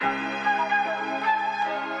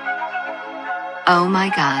Oh my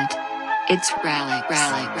god. It's Relic.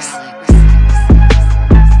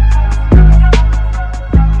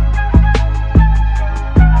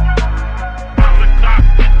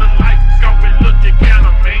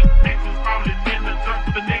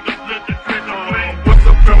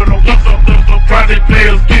 Project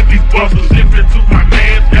players get these busters, slipping to my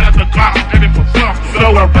man, got the clock, heading for something.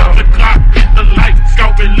 So around the clock, hit the light,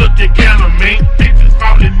 scoping, looking camera, man. Bitches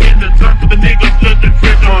falling in the jump, the niggas looking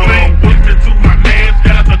fresh on clean. Whipping to my man,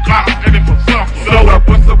 got the clock, heading for something. So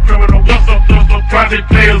what's up, criminal? What's up, project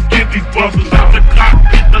players get these busters. Around the clock,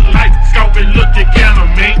 hit the light, scoping, looking camera,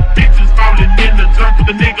 man. Bitches falling in the jump,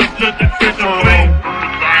 the niggas looking fresh on clean.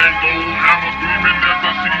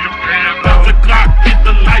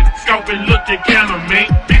 Scoping, looking camera, man.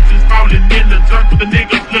 Bitches falling in the jump, the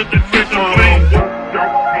niggas looking fresh on me.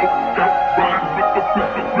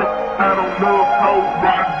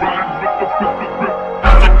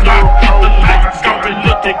 The clock, hit the light, scoping,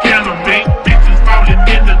 looking camera, man. Bitches falling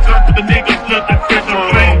in the jump, the niggas looking fresh on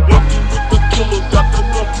me. Walking with the killers, got them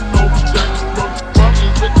up, you know we dangerous.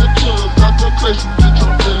 Walking with the killers, got the place, you get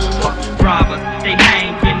your feelings. Robbers, they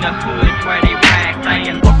hang in the hood where they rag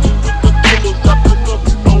saying. Robbers,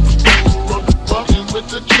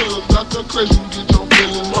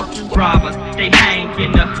 they hang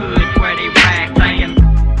in the hood where they rag saying.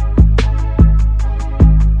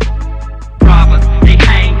 Robbers, they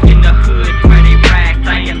hang in the hood where they rag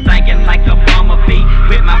saying. Thinking like a bumblebee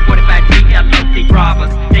with my 45 GLOC.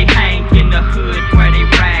 Robbers, they hang in the hood where they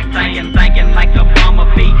rag saying. Thinking like a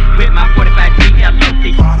bumblebee with my 45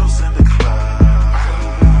 GLOC. Bottles in the club.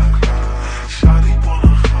 Shawty wanna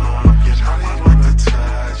hug, yeah, Shawty like to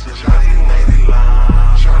touch, yeah, Shawty lady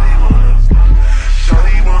love, Shawty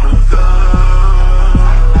wanna thug,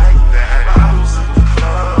 I like that. Bottles in the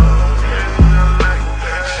club, yeah, I like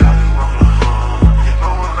that. Shawty wanna hug, you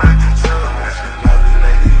know I like to touch, yeah, lovely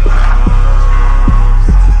lady love.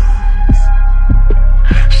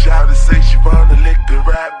 Shawty say she wanna lick the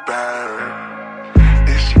rapper,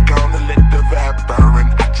 and she gonna lick the rapper, and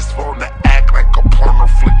I just wanna act like a porno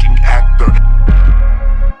flicking actor.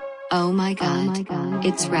 Oh my god.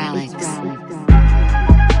 It's Relic.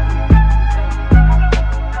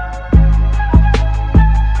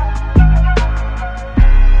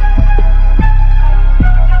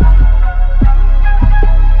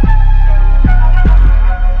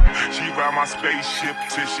 She ride my spaceship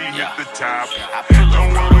till she hit the top.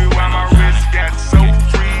 Don't worry why my wrist got so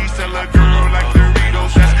free. Tell a girl like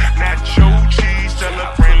Doritos, that's nacho cheese. Tell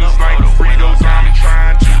her friends like Fritos, I'm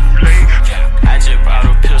trying to lay. I just bought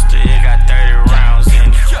a pistol, it got 30 rounds in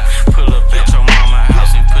it. Pull up at your mama's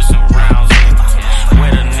house and put some rounds in it.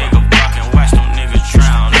 Wet a nigga block and watch them niggas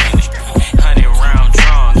drown in it. 100-round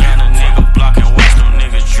drum, got a nigga block and watch them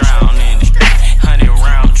niggas drown in it.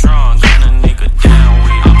 100-round drum, got a nigga down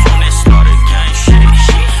with it. I'm on that slaughter gang shit,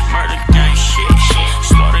 murder gang shit,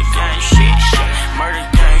 slaughter gang shit, murder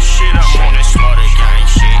gang shit. I'm on that slaughter gang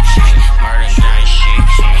shit, murder gang shit,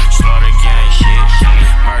 slaughter gang shit,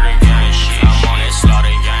 murder gang shit. I'm on that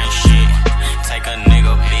slaughter gang shit. Take a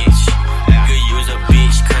nigga bitch, could use a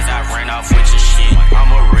bitch 'cause I ran off with your shit.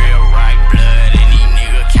 I'm a real right blood and these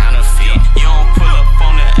nigga counterfeit. You don't pull up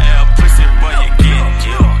on the L, pussy boy, you get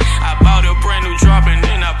killed. I bought a brand new drop and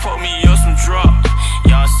then I put me up some drop.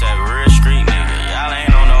 Y'all said real street nigga, y'all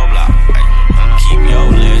ain't on no block. Keep your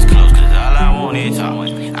legs close 'cause all I want is talk.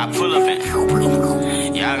 I pull up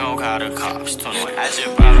and y'all gon' call the cops. I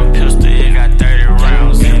just bought a pistol, it got 30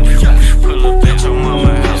 rounds in it. Pull up at your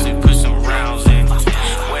mama's house and put some rounds in it.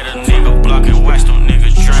 Wet a nigga block and watch them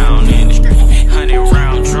niggas drown in it.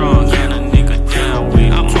 100-round drum, got a nigga down with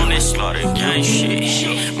it. I'm on that slaughter gang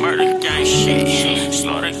shit, murder gang shit,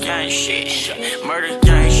 slaughter gang shit, murder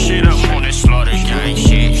gang shit. I'm